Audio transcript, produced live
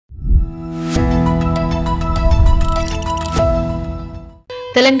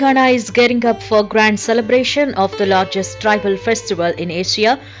Telangana is gearing up for grand celebration of the largest tribal festival in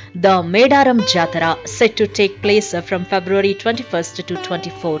Asia, the Medaram Jathara, set to take place from February 21st to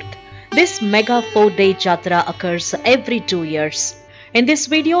 24th. This mega 4-day Jatara occurs every 2 years. In this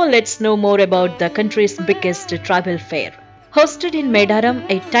video, let's know more about the country's biggest tribal fair. Hosted in Medaram,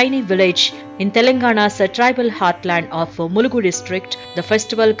 a tiny village in Telangana's tribal heartland of Mulugu district, the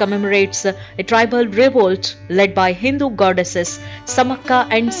festival commemorates a tribal revolt led by Hindu goddesses Sammakka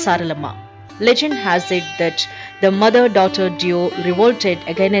and Saralamma. Legend has it that the mother-daughter duo revolted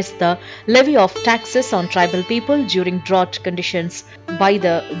against the levy of taxes on tribal people during drought conditions by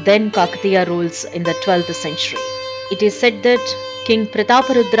the then Kakatiya rules in the 12th century. It is said that King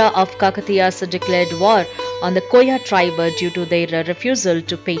Prataparudra of Kakatiyas declared war on the Koya tribe due to their refusal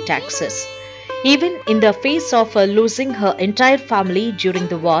to pay taxes. Even in the face of losing her entire family during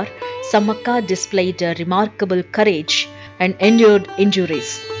the war, Sammakka displayed remarkable courage and endured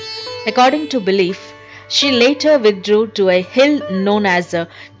injuries. According to belief, she later withdrew to a hill known as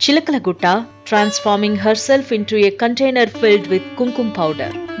Chilakalagutta, transforming herself into a container filled with kumkum powder.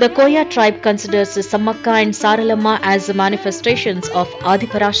 The Koya tribe considers Sammakka and Saralamma as manifestations of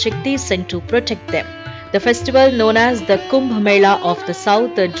Adiparashakti sent to protect them. The festival, known as the Kumbh Mela of the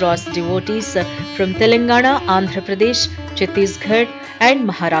South, draws devotees from Telangana, Andhra Pradesh, Chhattisgarh and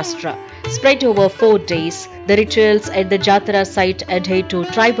Maharashtra. Spread over 4 days, the rituals at the Jatara site adhere to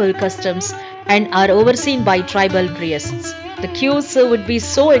tribal customs and are overseen by tribal priests. The queues would be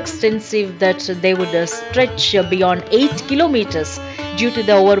so extensive that they would stretch beyond 8 kilometers due to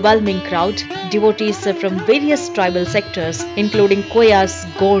the overwhelming crowd. Devotees from various tribal sectors, including Koyas,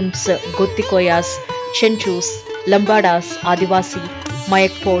 Gonds, Gottikoyas, Chenchus, Lambadas, Adivasi,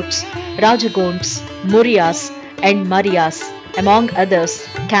 Mayakpots, Rajagons, Murias, and Marias, among others,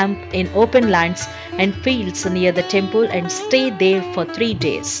 camp in open lands and fields near the temple and stay there for 3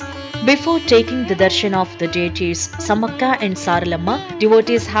 days. Before taking the darshan of the deities Sammakka and Saralamma,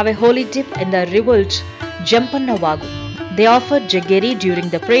 devotees have a holy dip in the revolt Jampanna Vagu. They offer jaggery during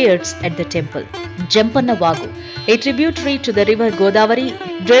the prayers at the temple. Jampanna Vagu, a tributary to the river Godavari,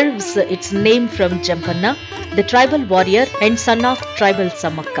 derives its name from Jampanna, the tribal warrior and son of tribal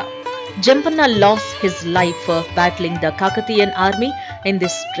Sammakka. Jampanna lost his life battling the Kakatiyan army in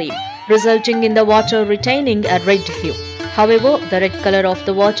this stream, resulting in the water retaining a red hue. However, the red color of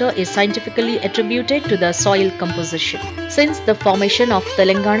the water is scientifically attributed to the soil composition. Since the formation of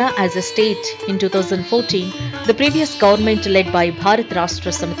Telangana as a state in 2014, the previous government led by Bharat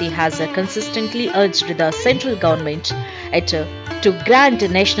Rashtra Samiti has consistently urged the central government to grant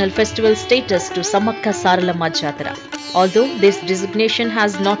national festival status to Sammakka Saralamma Jathara. Although this designation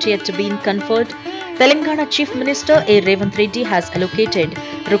has not yet been conferred, Telangana Chief Minister A. Revanth Reddy has allocated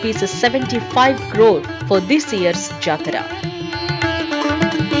Rs 75 crore for this year's Jatara.